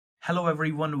Hello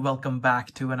everyone, welcome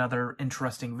back to another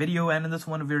interesting video, and in this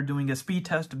one we're doing a speed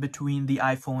test between the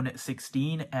iPhone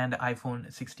 16 and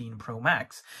iPhone 16 Pro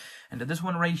Max. And this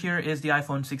one right here is the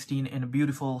iPhone 16 in a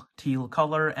beautiful teal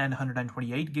color and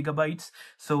 128 gigabytes.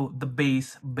 So the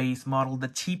base model, the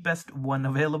cheapest one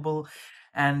available.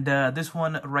 And this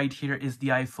one right here is the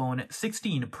iPhone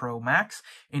 16 Pro Max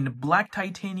in black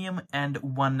titanium and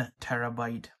 1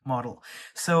 terabyte model.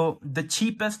 So the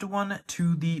cheapest one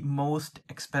to the most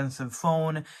expensive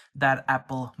phone that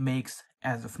Apple makes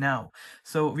as of now.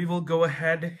 So we will go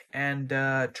ahead and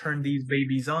turn these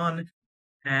babies on,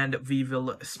 and we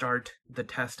will start the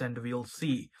test and we'll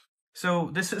see.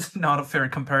 So this is not a fair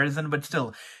comparison, but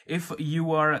still, if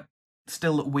you are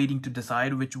still waiting to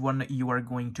decide which one you are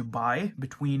going to buy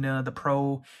between the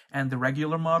Pro and the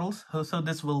regular models, so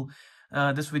this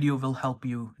video will help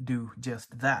you do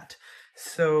just that.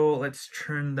 So let's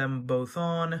turn them both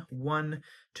on. 1,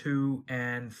 2,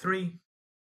 and 3.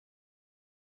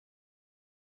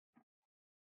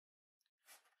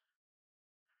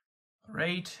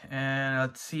 Right, and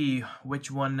let's see which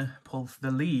one pulls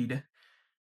the lead.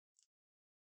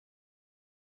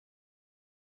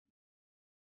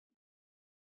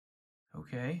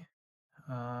 Okay.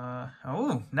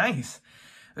 Oh, nice.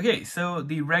 Okay, so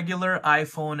the regular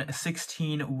iPhone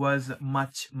 16 was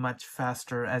much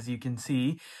faster, as you can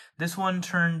see. This one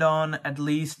turned on at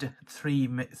least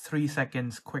 3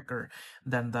 seconds quicker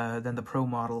than the Pro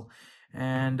model.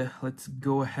 And let's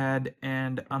go ahead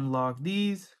and unlock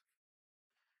these.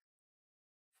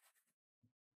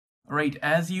 Right,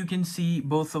 as you can see,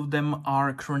 both of them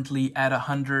are currently at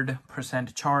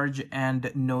 100% charge and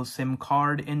no SIM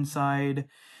card inside.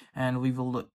 And we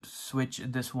will switch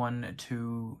this one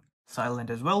to silent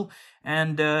as well.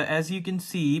 And as you can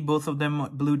see, both of them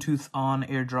Bluetooth on,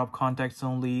 AirDrop contacts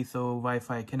only, so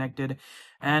Wi-Fi connected.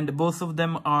 And both of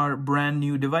them are brand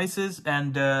new devices,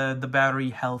 and the battery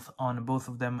health on both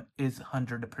of them is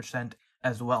 100%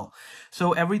 as well.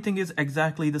 So everything is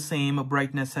exactly the same,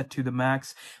 brightness set to the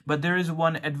max, but there is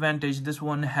one advantage. This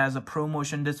one has a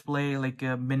ProMotion display, like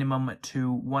a minimum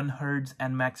to 1 Hz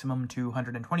and maximum to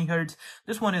 120 Hz.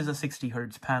 This one is a 60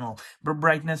 Hz panel, but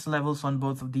brightness levels on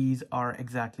both of these are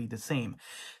exactly the same.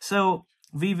 So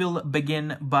we will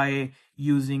begin by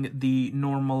using the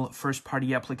normal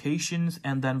first-party applications,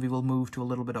 and then we will move to a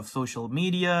little bit of social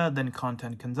media, then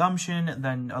content consumption,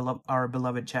 then our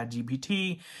beloved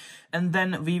ChatGPT, and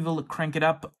then we will crank it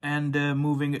up and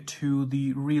moving to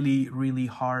the really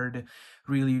hard,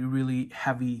 really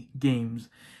heavy games.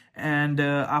 And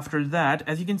after that,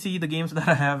 as you can see, the games that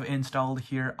I have installed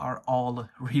here are all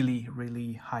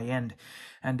really high-end,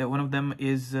 and one of them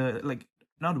is like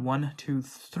not 1, 2,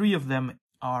 3 of them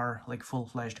are like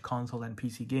full-fledged console and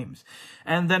PC games.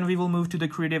 And then we will move to the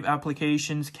creative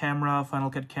applications, camera,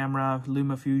 Final Cut Camera,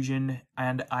 LumaFusion,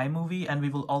 and iMovie. And we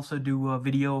will also do a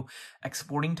video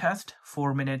exporting test,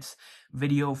 4 minutes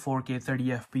video, 4K 30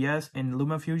 FPS in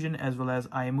LumaFusion as well as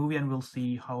iMovie, and we'll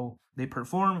see how they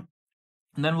perform.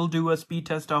 And then we'll do a speed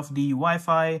test of the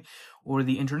Wi-Fi or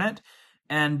the internet.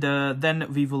 And then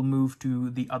we will move to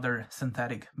the other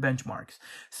synthetic benchmarks.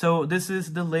 So this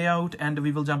is the layout, and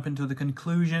we will jump into the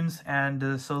conclusions.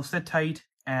 And so sit tight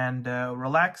and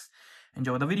relax.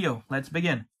 Enjoy the video. Let's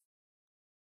begin.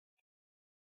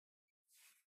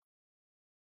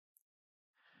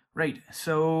 Right,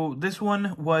 so this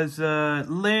one was a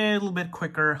little bit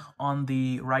quicker on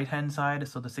the right-hand side,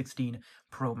 so the 16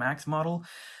 Pro Max model.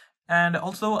 And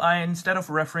also, instead of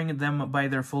referring them by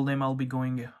their full name, I'll be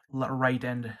going right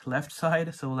and left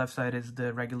side. So left side is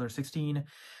the regular 16,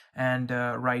 and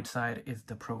right side is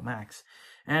the Pro Max.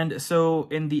 And so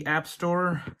in the App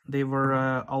Store, they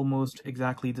were almost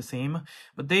exactly the same,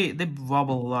 but they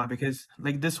wobble a lot because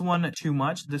like this one too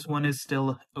much. This one is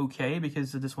still okay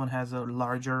because this one has a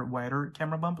larger, wider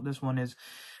camera bump. This one is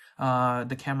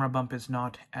the camera bump is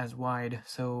not as wide,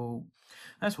 so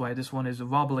that's why this one is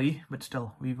wobbly, but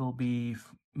still, we will be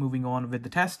moving on with the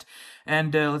test.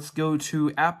 And let's go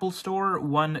to Apple Store,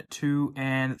 1, 2,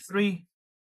 and 3.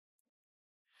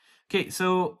 Okay,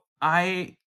 so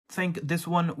I think this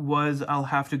one was, I'll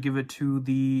have to give it to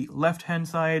the left-hand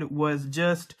side, was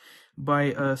just by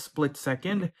a split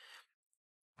second.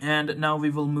 And now we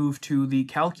will move to the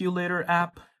calculator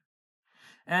app.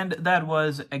 And that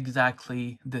was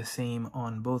exactly the same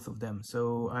on both of them.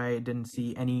 So I didn't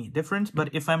see any difference. But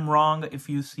if I'm wrong, if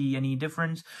you see any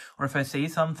difference, or if I say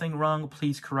something wrong,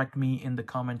 please correct me in the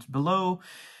comments below.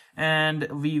 And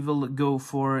we will go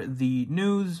for the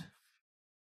news.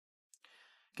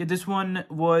 Okay, this one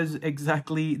was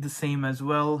exactly the same as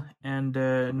well, and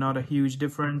not a huge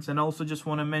difference. And also just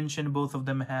want to mention both of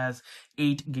them has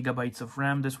 8 gigabytes of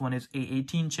RAM. This one is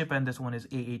A18 chip and this one is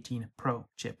A18 Pro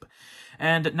chip.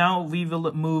 And now we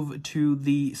will move to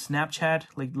the Snapchat,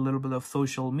 like a little bit of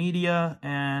social media,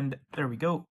 and there we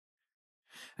go.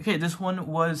 Okay, this one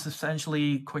was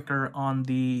essentially quicker on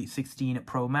the 16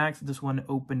 Pro Max. This one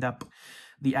opened up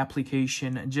the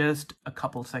application just a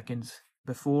couple seconds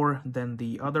before than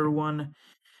the other one.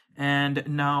 And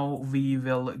now we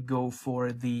will go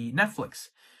for the Netflix.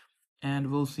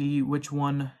 And we'll see which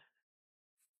one.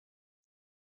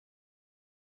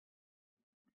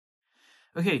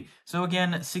 Okay, so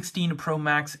again, 16 Pro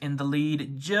Max in the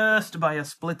lead just by a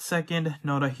split second.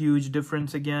 Not a huge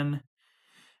difference again.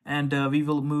 And we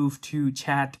will move to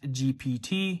Chat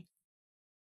GPT.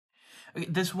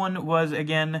 This one was,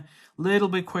 again, a little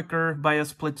bit quicker by a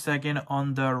split second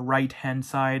on the right-hand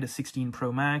side, 16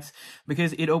 Pro Max,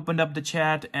 because it opened up the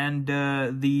chat and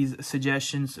these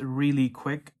suggestions really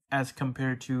quick as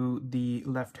compared to the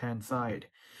left-hand side.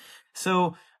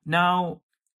 So now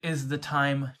is the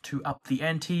time to up the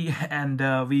ante,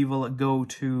 and we will go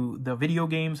to the video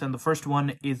games, and the first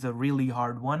one is a really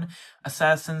hard one,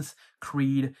 Assassin's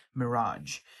Creed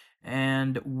Mirage.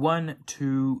 And 1,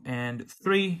 2, and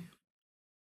 3.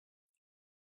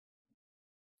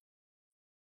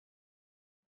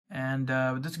 And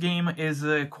this game is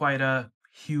quite a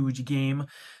huge game,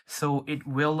 so it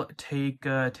will take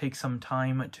some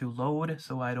time to load,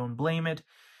 so I don't blame it.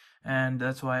 And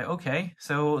that's why, okay,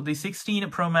 so the 16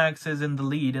 Pro Max is in the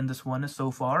lead in this one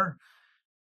so far.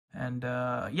 And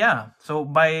yeah, so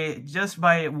just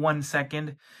by 1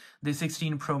 second, the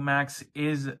 16 Pro Max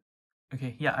is,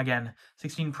 okay, yeah, again,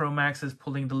 16 Pro Max is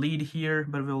pulling the lead here,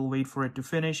 but we'll wait for it to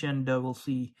finish and we'll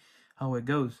see how it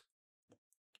goes.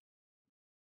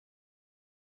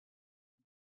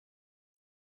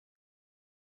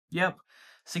 Yep,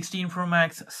 16 Pro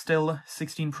Max, still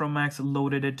 16 Pro Max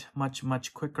loaded it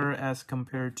much quicker as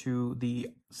compared to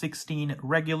the 16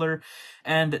 regular.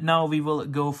 And now we will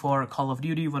go for Call of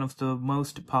Duty, one of the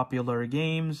most popular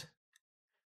games.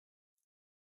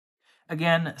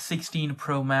 Again, 16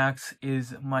 Pro Max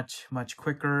is much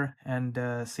quicker,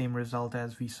 and same result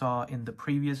as we saw in the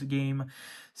previous game.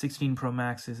 16 Pro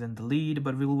Max is in the lead,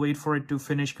 but we will wait for it to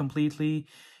finish completely.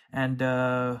 And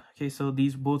okay, so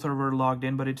these both were logged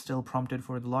in, but it's still prompted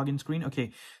for the login screen.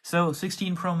 Okay, so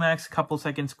 16 Pro Max, couple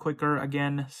seconds quicker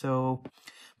again, so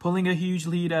pulling a huge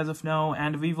lead as of now.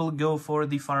 And we will go for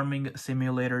the Farming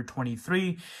Simulator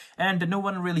 23. And no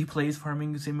one really plays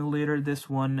Farming Simulator. This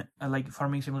one, like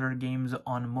Farming Simulator games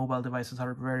on mobile devices,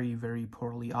 are very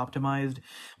poorly optimized.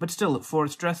 But still, for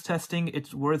stress testing,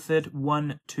 it's worth it.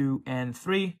 1, 2, and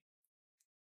 3.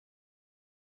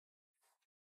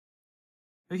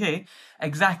 Okay,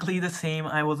 exactly the same.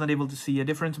 I wasn't able to see a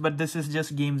difference, but this is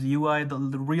just game's UI.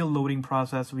 The real loading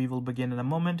process we will begin in a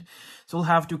moment. So we'll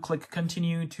have to click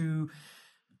continue to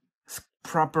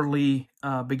properly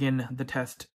begin the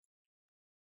test.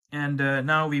 And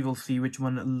now we will see which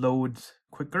one loads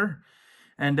quicker.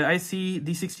 And I see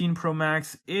the 16 Pro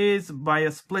Max is by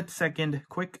a split second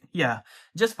quick. Yeah,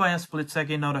 just by a split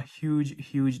second, not a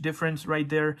huge difference right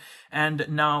there. And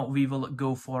now we will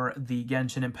go for the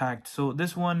Genshin Impact. So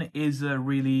this one is a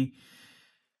really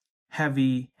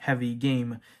heavy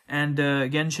game. And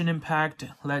Genshin Impact,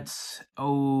 let's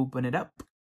open it up.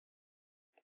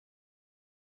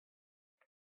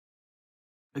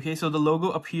 Okay, so the logo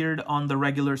appeared on the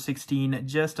regular 16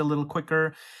 just a little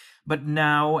quicker. But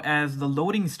now, as the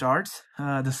loading starts,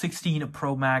 the 16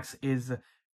 Pro Max is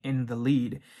in the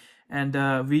lead. And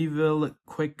we will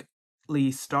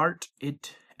quickly start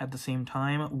it at the same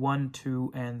time. 1,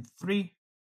 2, and 3.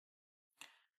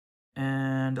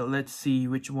 And let's see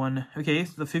which one. Okay,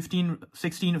 so the 16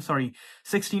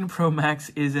 Pro Max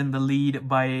is in the lead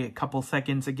by a couple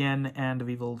seconds again. And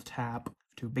we will tap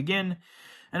to begin.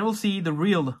 And we'll see the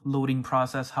real loading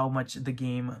process, how much the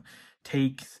game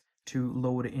takes to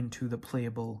load into the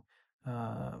playable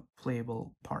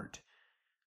part.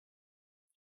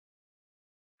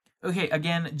 Okay,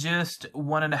 again, just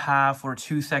 1.5 or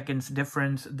 2 seconds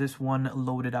difference. This one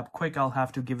loaded up quick. I'll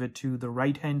have to give it to the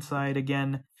right-hand side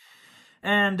again.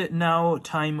 And now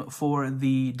time for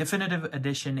the definitive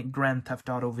edition Grand Theft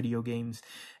Auto video games.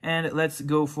 And let's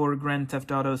go for Grand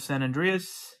Theft Auto San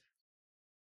Andreas.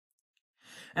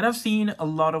 And I've seen a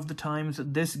lot of the times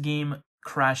this game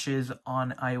crashes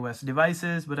on iOS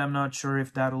devices, but I'm not sure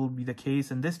if that will be the case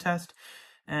in this test.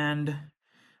 And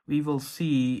we will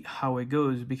see how it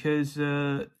goes, because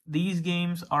these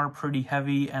games are pretty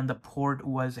heavy and the port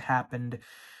was happened.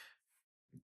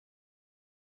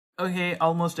 Okay,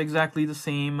 almost exactly the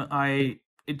same.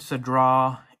 It's a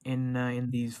draw in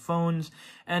these phones,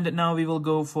 and now we will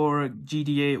go for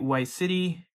GTA Vice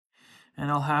City,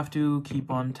 and I'll have to keep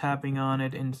on tapping on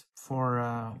it in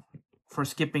for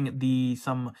skipping the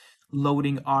some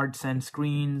loading arts and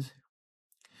screens.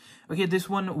 Okay, this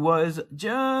one was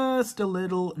just a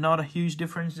little, not a huge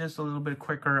difference, just a little bit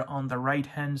quicker on the right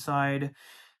hand side.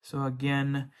 So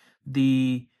again,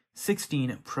 the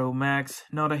 16 Pro Max,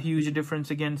 not a huge difference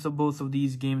again. So both of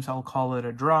these games, I'll call it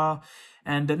a draw,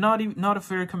 and not a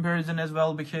fair comparison as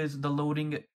well, because the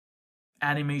loading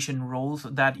animation rolls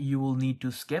that you will need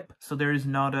to skip. So there is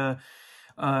no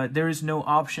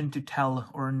option to tell,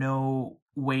 or no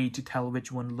way to tell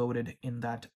which one loaded in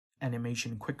that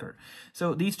animation quicker.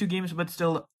 So these two games, but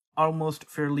still almost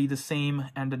fairly the same.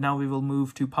 And now we will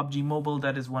move to PUBG Mobile.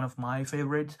 That is one of my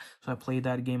favorites, so I play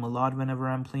that game a lot whenever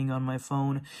I'm playing on my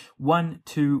phone. 1,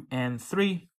 2, and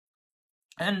 3.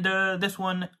 And this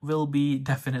one will be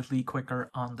definitely quicker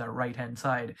on the right hand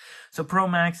side. So Pro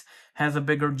Max has a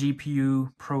bigger GPU,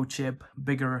 Pro chip,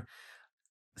 bigger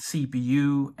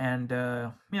CPU, and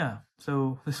yeah,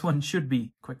 so this one should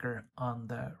be quicker on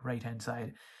the right hand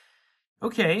side.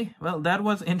 Okay, well, that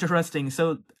was interesting.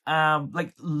 So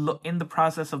like in the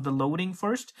process of the loading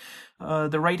first,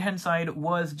 the right hand side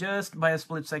was just by a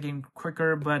split second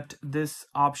quicker, but this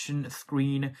option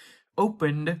screen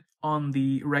opened on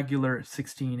the regular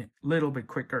 16 little bit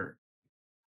quicker.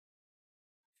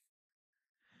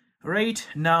 Right,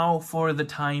 now for the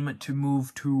time to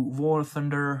move to War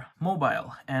Thunder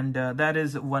Mobile, and that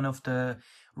is one of the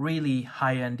really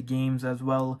high-end games as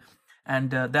well,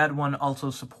 and that one also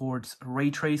supports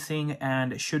ray tracing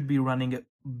and should be running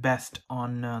best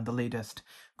on the latest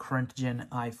current gen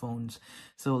iPhones.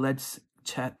 So let's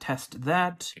test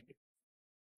that.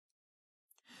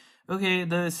 Okay,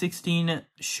 the 16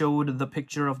 showed the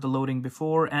picture of the loading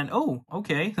before, and oh,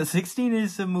 okay, the 16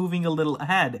 is moving a little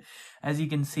ahead, as you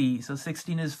can see. So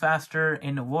 16 is faster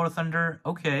in War Thunder.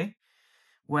 Okay,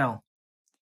 well,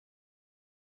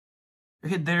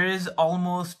 okay, there is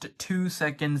almost 2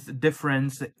 seconds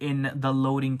difference in the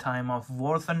loading time of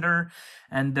War Thunder,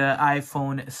 and the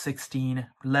iPhone 16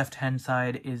 left-hand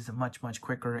side is much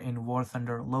quicker in War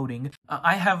Thunder loading.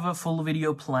 I have a full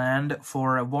video planned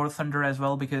for War Thunder as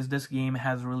well, because this game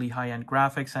has really high-end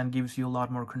graphics and gives you a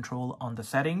lot more control on the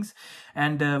settings,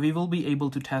 and we will be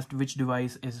able to test which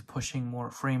device is pushing more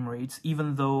frame rates,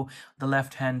 even though the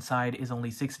left-hand side is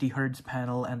only 60 Hz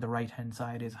panel and the right-hand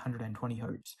side is 120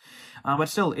 Hz. But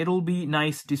still, it'll be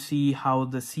nice to see how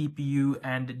the CPU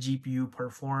and GPU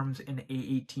performs in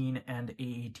A18 and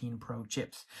A18 Pro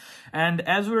chips. And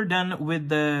as we're done with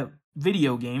the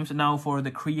video games, now for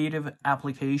the creative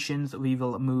applications, we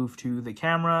will move to the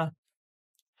camera.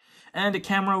 And the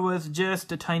camera was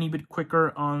just a tiny bit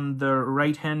quicker on the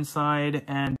right hand side.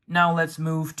 And now let's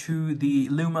move to the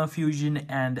LumaFusion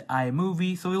and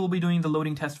iMovie. So we will be doing the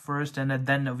loading test first, and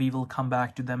then we will come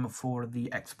back to them for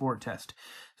the export test.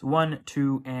 So 1,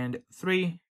 2, and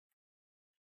 3.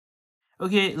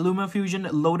 Okay, LumaFusion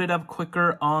loaded up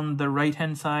quicker on the right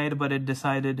hand side, but it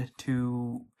decided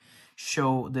to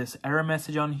show this error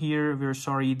message on here. We're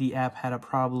sorry, the app had a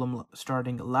problem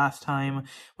starting last time,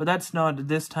 but that's not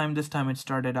this time. This time it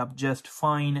started up just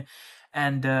fine,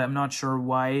 and I'm not sure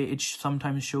why it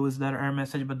sometimes shows that error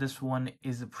message, but this one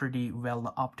is pretty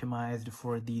well optimized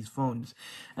for these phones.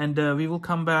 And we will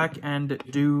come back and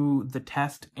do the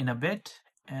test in a bit,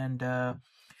 and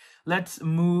let's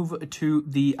move to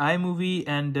the iMovie,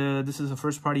 and this is a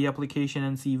first-party application,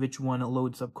 and see which one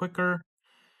loads up quicker.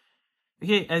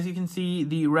 Okay, as you can see,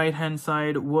 the right-hand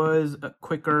side was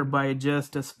quicker by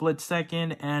just a split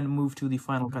second, and moved to the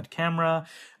Final Cut camera.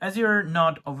 If you're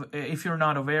not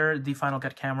aware, the Final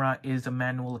Cut camera is a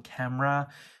manual camera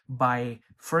by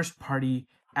first-party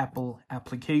Apple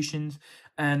applications,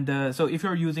 and so if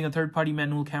you're using a third-party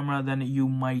manual camera, then you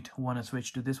might want to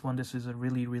switch to this one. This is a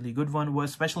really good one. It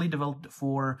was specially developed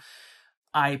for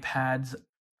iPads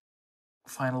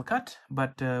Final Cut,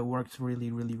 but works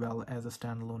really well as a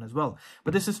standalone as well.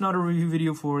 But this is not a review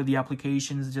video for the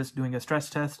applications, just doing a stress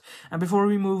test. And before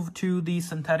we move to the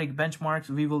synthetic benchmarks,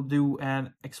 we will do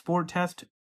an export test.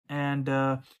 And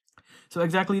so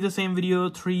exactly the same video,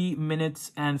 3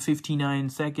 minutes and 59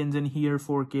 seconds in here,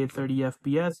 4K 30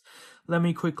 FPS. Let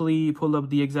me quickly pull up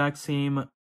the exact same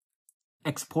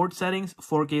export settings,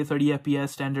 4K 30 FPS,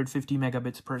 standard 50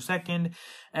 megabits per second,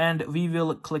 and we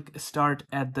will click start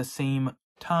at the same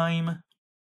time.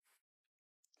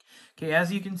 Okay,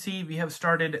 as you can see, we have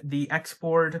started the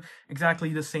export,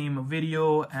 exactly the same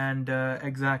video and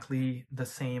exactly the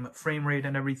same frame rate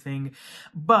and everything.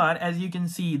 But as you can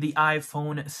see, the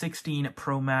iPhone 16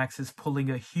 Pro Max is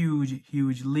pulling a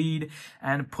huge lead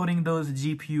and putting those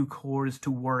GPU cores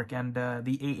to work. And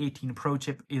the A18 Pro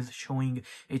chip is showing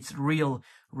its real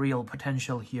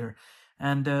potential here.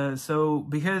 And so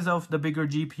because of the bigger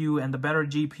GPU and the better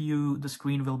GPU, the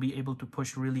screen will be able to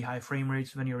push really high frame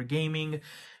rates when you're gaming.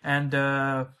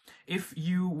 And if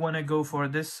you want to go for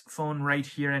this phone right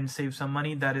here and save some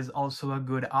money, that is also a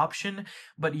good option,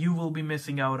 but you will be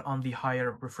missing out on the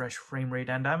higher refresh frame rate.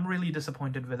 And I'm really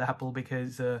disappointed with Apple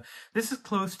because this is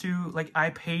close to, like,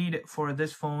 I paid for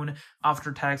this phone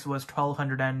after tax was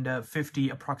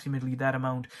 $1,250, approximately that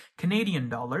amount Canadian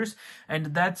dollars,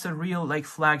 and that's a real, like,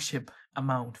 flagship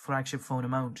phone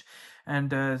amount.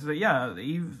 And so yeah,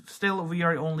 still we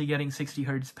are only getting 60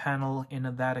 hertz panel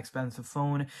in that expensive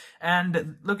phone.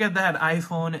 And look at that,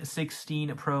 iPhone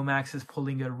 16 Pro Max is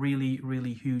pulling a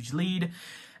really huge lead.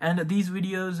 And these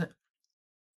videos,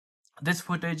 this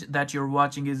footage that you're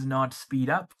watching is not speed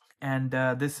up, and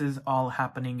this is all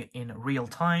happening in real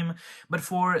time. But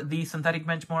for the synthetic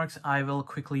benchmarks, I will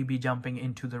quickly be jumping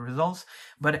into the results.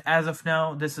 But as of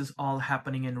now, this is all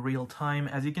happening in real time.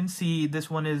 As you can see,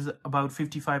 this one is about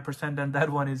 55% and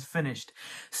that one is finished.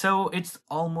 So it's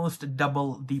almost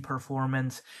double the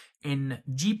performance in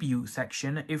GPU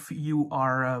section if you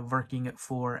are working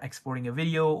for exporting a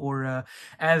video, or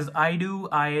as I do,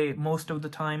 most of the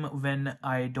time when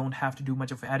I don't have to do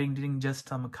much of editing, just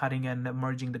some cutting and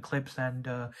merging the clips and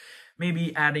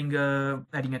maybe adding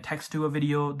a text to a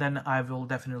video, then I will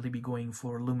definitely be going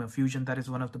for LumaFusion. That is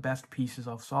one of the best pieces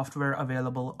of software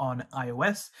available on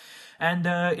iOS. And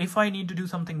if I need to do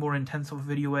something more intensive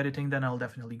video editing, then I'll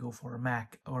definitely go for a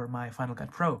Mac or my Final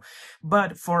Cut Pro.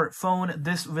 But for phone,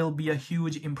 this will be a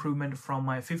huge improvement from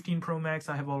my 15 Pro Max.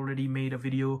 I have already made a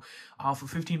video of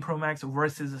 15 Pro Max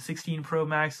versus 16 Pro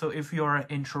Max. So if you're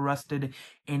interested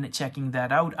in checking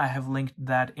that out, I have linked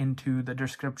that into the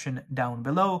description down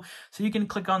below. So you can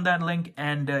click on that link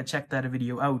and check that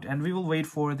video out. And we will wait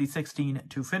for the 16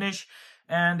 to finish,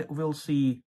 and we'll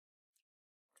see.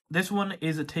 This one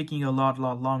is taking a lot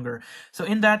longer. So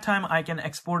in that time, I can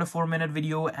export a 4-minute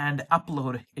video and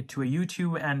upload it to a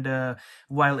YouTube. And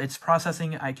while it's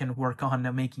processing, I can work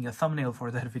on making a thumbnail for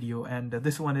that video. And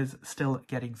this one is still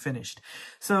getting finished.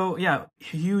 So yeah,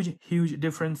 huge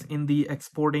difference in the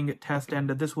exporting test. And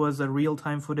this was a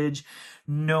real-time footage.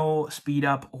 No speed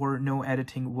up or no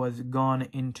editing was gone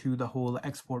into the whole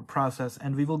export process.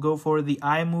 And we will go for the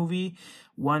iMovie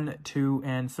 1, 2,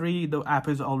 and 3. The app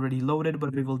is already loaded,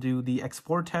 but we will do the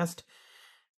export test.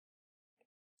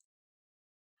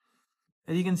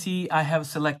 As you can see, I have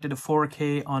selected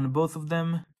 4K on both of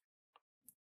them.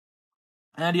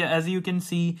 And yeah, as you can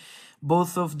see,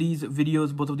 both of these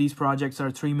videos, both of these projects are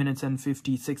 3 minutes and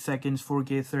 56 seconds,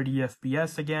 4K 30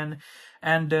 FPS again.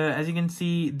 And as you can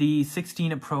see, the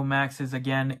 16 Pro Max is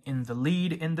again in the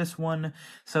lead in this one.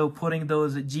 So putting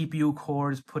those GPU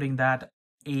cores, putting that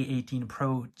A18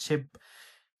 Pro chip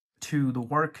to the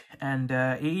work. And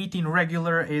A18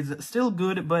 regular is still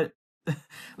good, but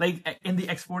like in the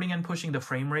exporting and pushing the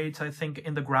frame rates, I think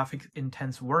in the graphics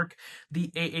intense work,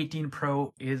 the A18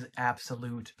 Pro is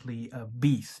absolutely a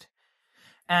beast.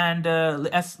 And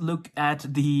let's look at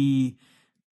the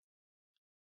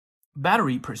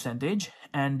battery percentage.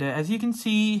 And as you can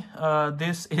see,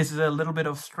 this is a little bit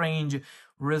of strange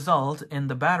result in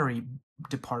the battery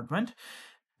department.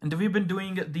 And we've been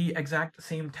doing the exact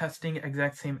same testing,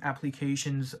 exact same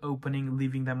applications, opening,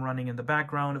 leaving them running in the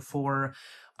background for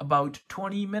about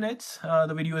 20 minutes.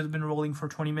 The video has been rolling for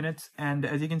 20 minutes. And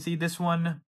as you can see, this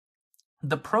one,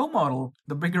 the Pro model,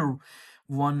 the bigger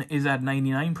one, is at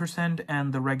 99%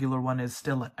 and the regular one is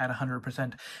still at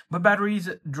 100%. But batteries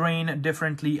drain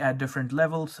differently at different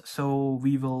levels, so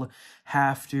we will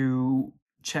have to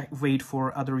wait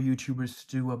for other YouTubers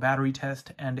to do a battery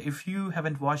test. And if you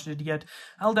haven't watched it yet,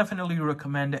 I'll definitely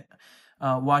recommend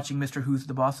watching Mr. Who's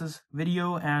the Boss's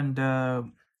video, and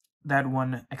that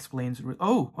one explains.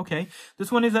 Oh, okay.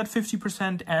 This one is at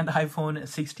 50% and iPhone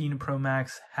 16 Pro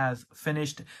Max has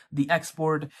finished the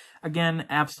export. Again,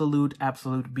 absolute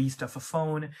beast of a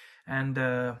phone. And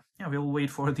yeah, we'll wait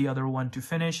for the other one to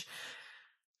finish.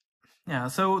 Yeah,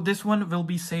 so this one will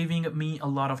be saving me a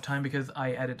lot of time because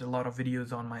I edit a lot of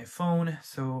videos on my phone.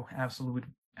 So absolute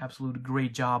absolute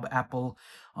great job, Apple,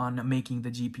 on making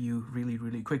the GPU really,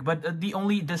 really quick. But the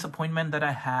only disappointment that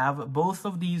I have, both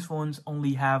of these phones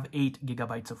only have 8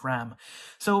 gigabytes of RAM.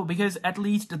 So because at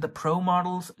least the Pro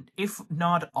models, if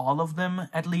not all of them,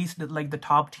 at least like the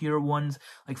top tier ones,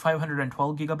 like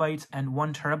 512 gigabytes and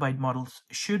 1 terabyte models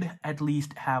should at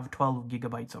least have 12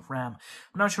 gigabytes of RAM.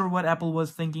 I'm not sure what Apple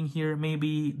was thinking here.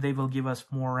 Maybe they will give us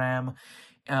more RAM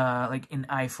like in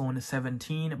iPhone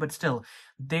 17, but still,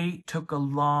 they took a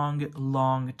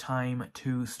long time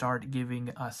to start giving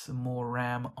us more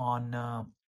RAM on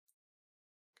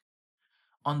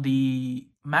the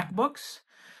MacBooks.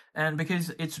 And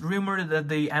because it's rumored that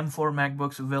the M4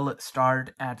 MacBooks will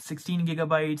start at 16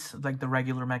 gigabytes, like the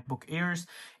regular MacBook Airs,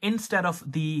 instead of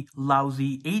the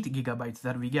lousy 8 gigabytes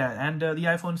that we get. And the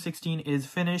iPhone 16 is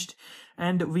finished,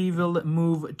 and we will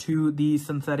move to the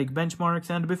synthetic benchmarks.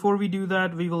 And before we do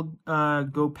that, we will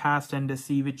go past and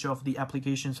see which of the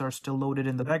applications are still loaded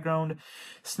in the background.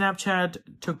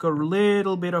 Snapchat took a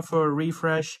little bit of a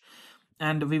refresh.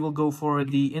 And we will go for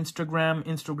the Instagram.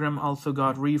 Instagram also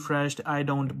got refreshed. I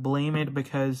don't blame it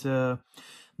because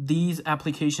these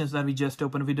applications that we just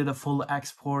opened, we did a full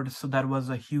export, so that was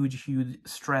a huge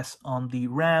stress on the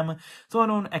RAM. So I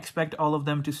don't expect all of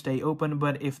them to stay open,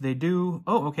 but if they do,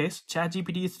 oh, okay, so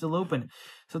ChatGPT is still open.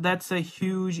 So that's a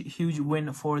huge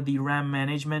win for the RAM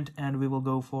management. And we will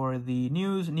go for the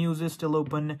news. News is still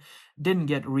open, didn't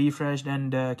get refreshed,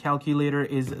 and calculator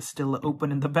is still open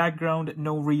in the background,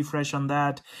 no refresh on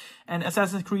that. And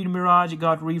Assassin's Creed Mirage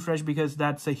got refreshed because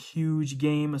that's a huge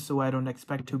game, so I don't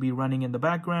expect to be running in the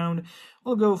background.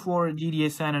 We'll go for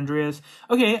GTA San Andreas.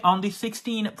 Okay, on the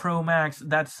 16 Pro Max,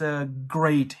 that's a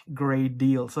great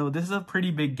deal. So this is a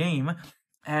pretty big game.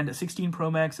 And 16 Pro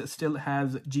Max still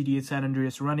has GTA San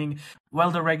Andreas running,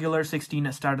 while the regular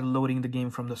 16 started loading the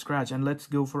game from the scratch. And let's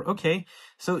go for, okay,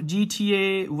 so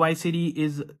GTA Vice City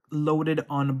is loaded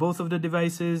on both of the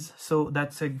devices, so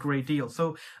that's a great deal.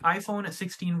 So iPhone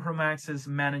 16 Pro Max is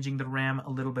managing the RAM a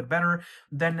little bit better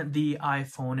than the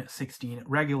iPhone 16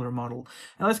 regular model.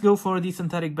 And let's go for the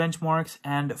synthetic benchmarks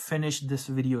and finish this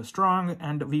video strong,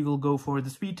 and we will go for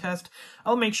the speed test.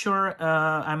 I'll make sure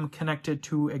I'm connected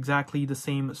to exactly the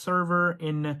same server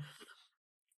in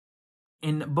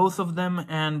both of them,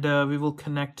 and we will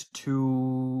connect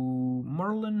to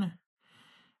Merlin,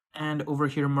 and over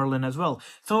here Merlin as well.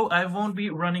 So I won't be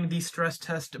running the stress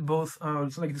test, both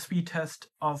like the speed test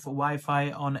of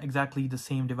Wi-Fi on exactly the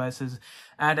same devices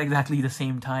at exactly the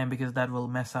same time, because that will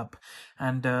mess up,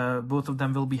 and both of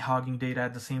them will be hogging data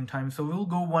at the same time. So we'll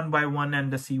go one by one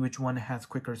and see which one has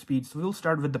quicker speed. So we'll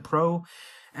start with the Pro,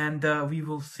 and we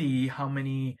will see how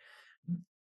many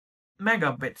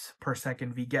megabits per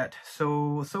second we get.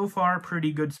 So far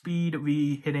pretty good speed.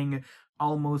 We hitting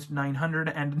almost 900,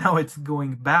 and now it's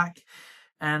going back.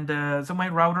 And so my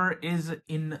router is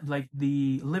in like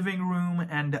the living room,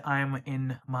 and I'm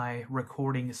in my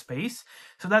recording space.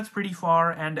 So that's pretty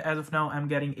far, and as of now I'm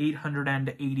getting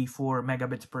 884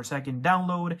 megabits per second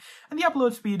download, and the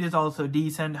upload speed is also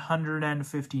decent,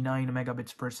 159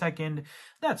 megabits per second.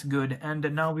 That's good.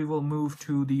 And now we will move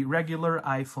to the regular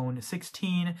iPhone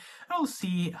 16, and we'll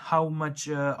see how much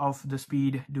of the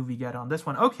speed do we get on this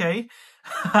one. Okay,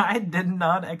 I did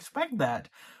not expect that.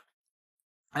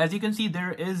 As you can see,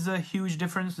 there is a huge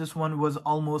difference. This one was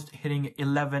almost hitting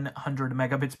 1100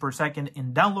 megabits per second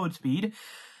in download speed.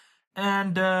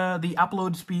 And the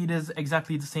upload speed is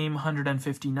exactly the same,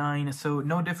 159. So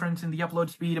no difference in the upload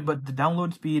speed, but the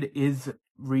download speed is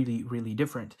really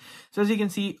different. So as you can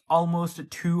see, almost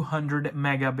 200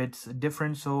 megabits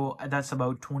difference. So that's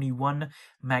about 21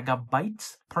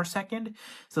 megabytes per second.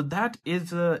 So that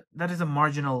is a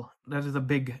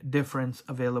big difference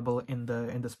available in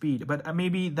the speed. But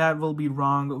maybe that will be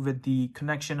wrong with the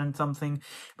connection and something.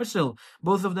 But still,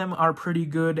 both of them are pretty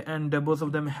good, and both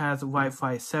of them has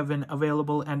Wi-Fi 7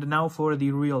 available. And now for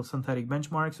the real synthetic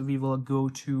benchmarks, we will go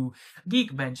to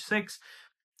Geekbench 6.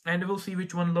 And we'll see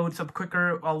which one loads up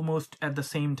quicker almost at the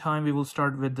same time. We will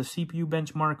start with the CPU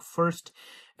benchmark first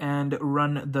and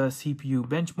run the CPU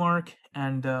benchmark,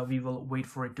 and we will wait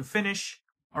for it to finish.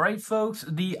 Alright folks,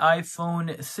 the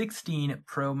iPhone 16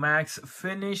 Pro Max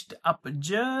finished up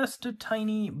just a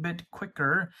tiny bit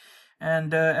quicker.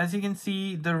 And as you can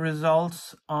see, the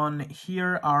results on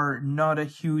here are not a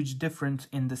huge difference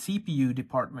in the CPU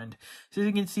department. So as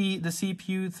you can see, the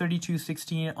CPU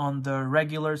 3216 on the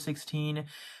regular 16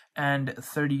 and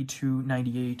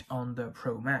 3298 on the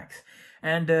Pro Max.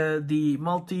 And the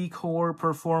multi-core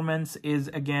performance is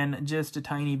again just a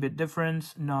tiny bit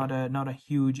difference, not a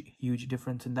huge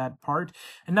difference in that part.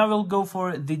 And now we'll go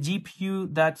for the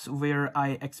GPU. That's where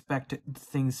I expect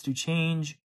things to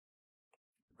change.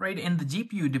 Right, in the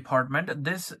GPU department,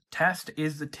 this test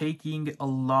is taking a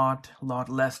lot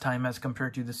less time as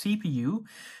compared to the CPU.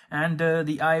 And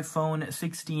the iPhone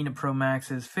 16 Pro Max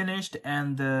is finished,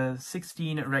 and the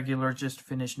 16 regular just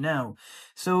finished now.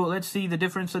 So let's see the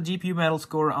difference. The GPU metal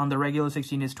score on the regular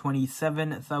 16 is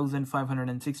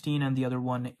 27,516, and the other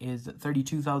one is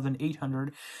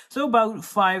 32,800. So about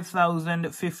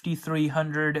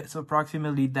 5,300. So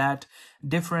approximately that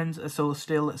difference. So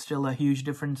still a huge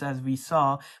difference, as we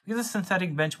saw, because the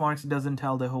synthetic benchmarks doesn't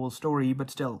tell the whole story, but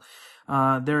still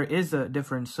there is a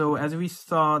difference. So as we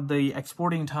saw, the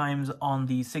exporting times on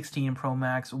the 16 Pro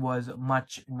Max was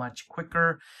much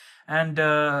quicker, and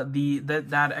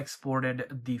that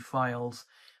exported the files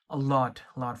a lot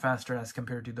faster as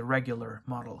compared to the regular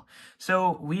model.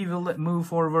 So we will move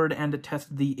forward and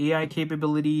test the AI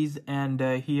capabilities, and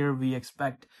here we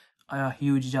expect a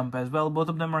huge jump as well. Both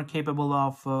of them are capable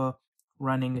of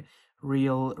running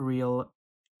real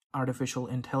artificial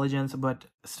intelligence, but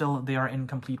still they are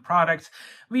incomplete products.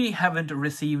 We haven't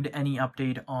received any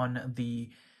update on the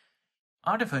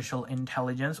artificial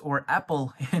intelligence, or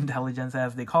Apple intelligence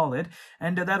as they call it,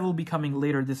 and that will be coming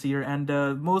later this year. And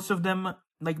most of them,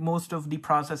 like most of the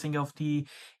processing of the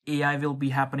AI, will be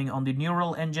happening on the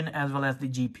neural engine as well as the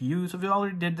GPU. So we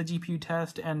already did the GPU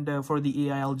test, and for the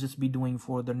AI I'll just be doing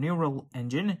for the neural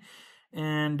engine,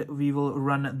 and we will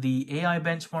run the AI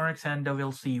benchmarks, and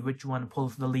we'll see which one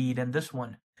pulls the lead in this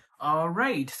one.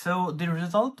 Alright, so the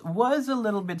result was a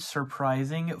little bit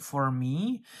surprising for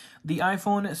me. The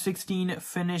iPhone 16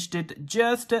 finished it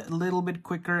just a little bit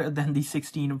quicker than the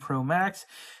 16 Pro Max.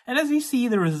 And as you see,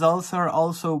 the results are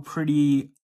also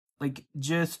pretty, like,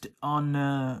 just on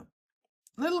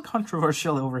little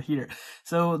controversial over here.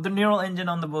 So the neural engine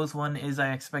on the both one is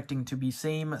I expecting to be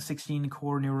same 16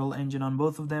 core neural engine on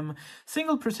both of them.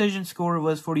 Single precision score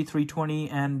was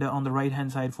 4320, and on the right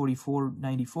hand side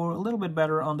 4494, a little bit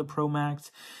better on the Pro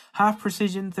Max. Half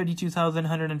precision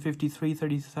 32,153,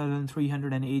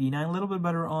 30,389, a little bit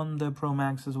better on the Pro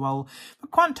Max as well. The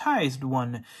quantized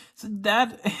one, so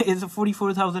that is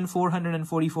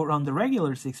 44,444 on the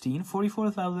regular 16,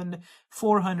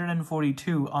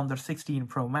 44,442 on the 16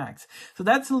 Pro Max. So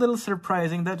that's a little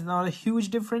surprising. That's not a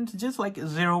huge difference, just like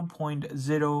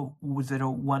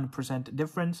 0.001%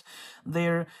 difference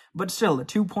there. But still,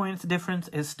 2 points difference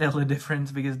is still a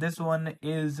difference, because this one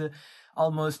is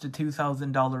almost a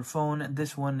 $2,000 phone.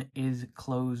 This one is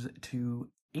close to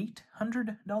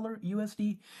 $800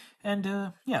 USD,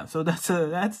 and yeah, so that's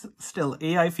still,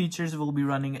 AI features will be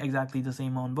running exactly the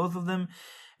same on both of them.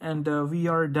 And we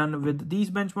are done with these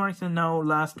benchmarks, and now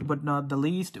last but not the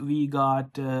least, we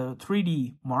got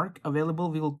 3D Mark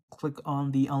available. We'll click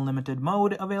on the unlimited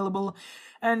mode available,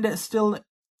 and still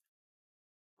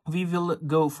we will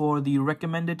go for the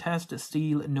recommended test,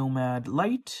 Steel Nomad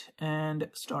Lite, and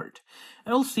start.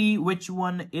 And we'll see which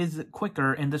one is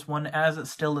quicker in this one, as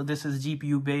still this is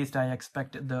GPU based. I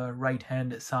expect the right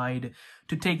hand side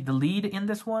to take the lead in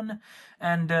this one.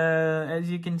 And as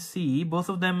you can see, both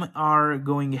of them are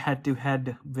going head to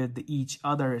head with each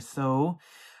other. So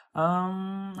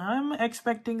I'm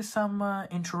expecting some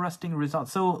interesting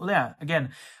results. So yeah, again,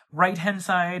 right hand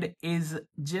side is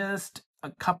just a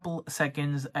couple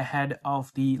seconds ahead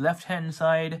of the left hand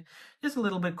side, just a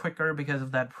little bit quicker because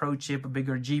of that Pro chip,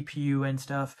 bigger GPU and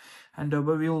stuff. And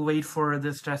but we will wait for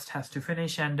this stress test to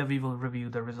finish, and we will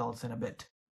review the results in a bit.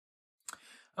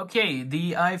 Okay,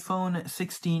 the iPhone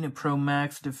 16 Pro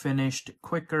Max finished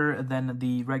quicker than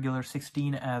the regular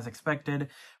 16 as expected.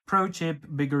 Pro chip,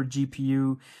 bigger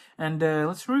GPU, and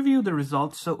let's review the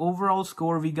results. So overall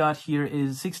score we got here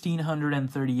is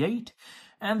 1638,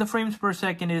 and the frames per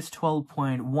second is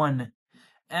 12.1.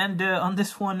 And on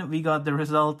this one we got the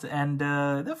result, and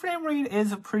the frame rate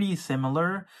is pretty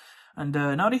similar, and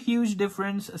not a huge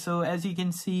difference. So as you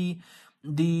can see,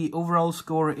 the overall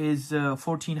score is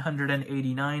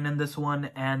 1489 in this one,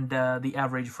 and the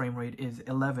average frame rate is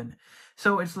 11.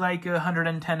 So it's like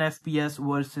 110 FPS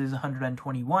versus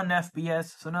 121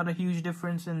 FPS, so not a huge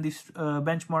difference in these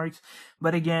benchmarks.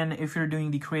 But again, if you're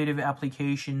doing the creative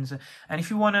applications, and if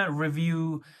you want to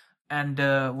review and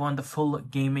want the full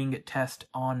gaming test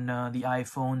on the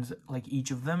iPhones, like each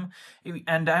of them,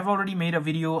 and I've already made a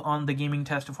video on the gaming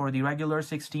test for the regular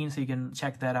 16, so you can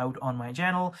check that out on my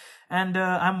channel. And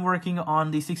I'm working on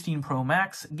the 16 Pro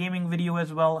Max gaming video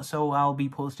as well, so I'll be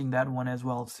posting that one as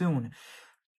well soon.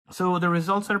 So the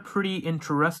results are pretty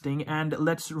interesting, and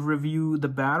let's review the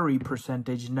battery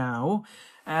percentage now.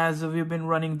 As we've been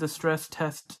running the stress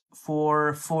test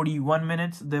for 41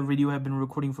 minutes, the video have been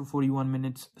recording for 41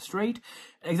 minutes straight.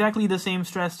 Exactly the same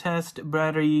stress test,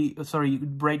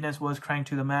 brightness was cranked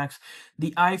to the max.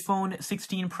 The iPhone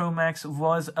 16 Pro Max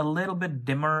was a little bit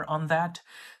dimmer on that.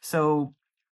 So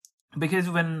because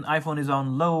when iPhone is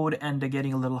on load and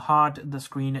getting a little hot, the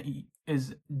screen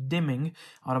is dimming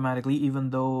automatically,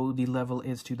 even though the level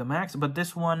is to the max. But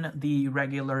this one, the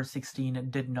regular 16,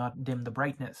 did not dim the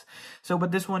brightness. So,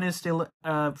 but this one is still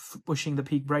pushing the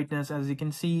peak brightness. As you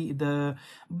can see, the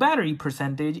battery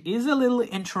percentage is a little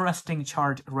interesting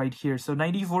chart right here. So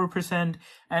 94%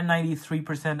 and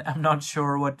 93%. I'm not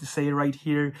sure what to say right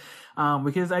here,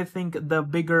 because I think the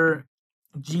bigger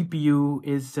GPU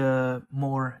is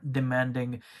more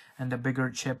demanding, and the bigger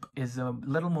chip is a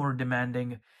little more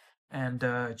demanding and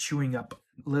chewing up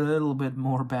a little bit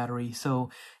more battery. So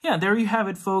yeah, there you have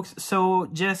it, folks. So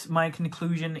just my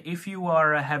conclusion: if you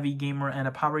are a heavy gamer and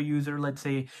a power user, let's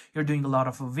say you're doing a lot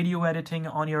of video editing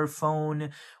on your phone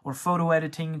or photo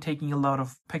editing, taking a lot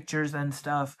of pictures and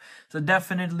stuff, so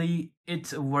definitely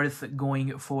it's worth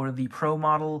going for the Pro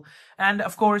model. And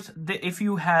of course, if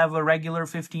you have a regular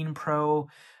 15 Pro,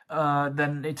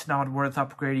 then it's not worth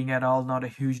upgrading at all. Not a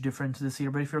huge difference this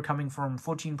year. But if you're coming from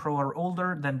 14 Pro or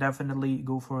older, then definitely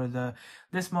go for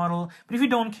this model. But if you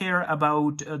don't care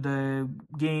about the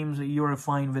games, you're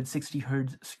fine with 60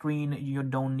 hertz screen. You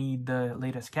don't need the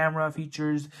latest camera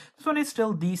features. This one is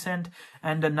still decent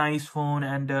and a nice phone,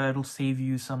 and it'll save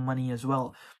you some money as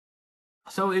well.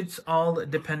 So it's all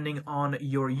depending on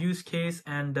your use case,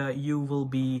 and you will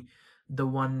be the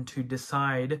one to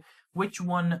decide which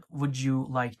one would you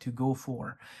like to go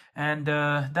for. And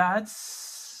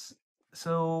that's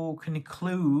so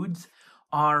concludes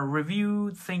our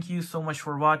review. Thank you so much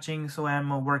for watching. So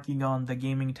I'm working on the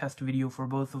gaming test video for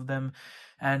both of them,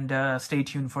 and stay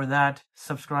tuned for that.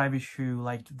 Subscribe if you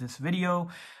liked this video,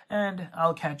 and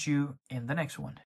I'll catch you in the next one.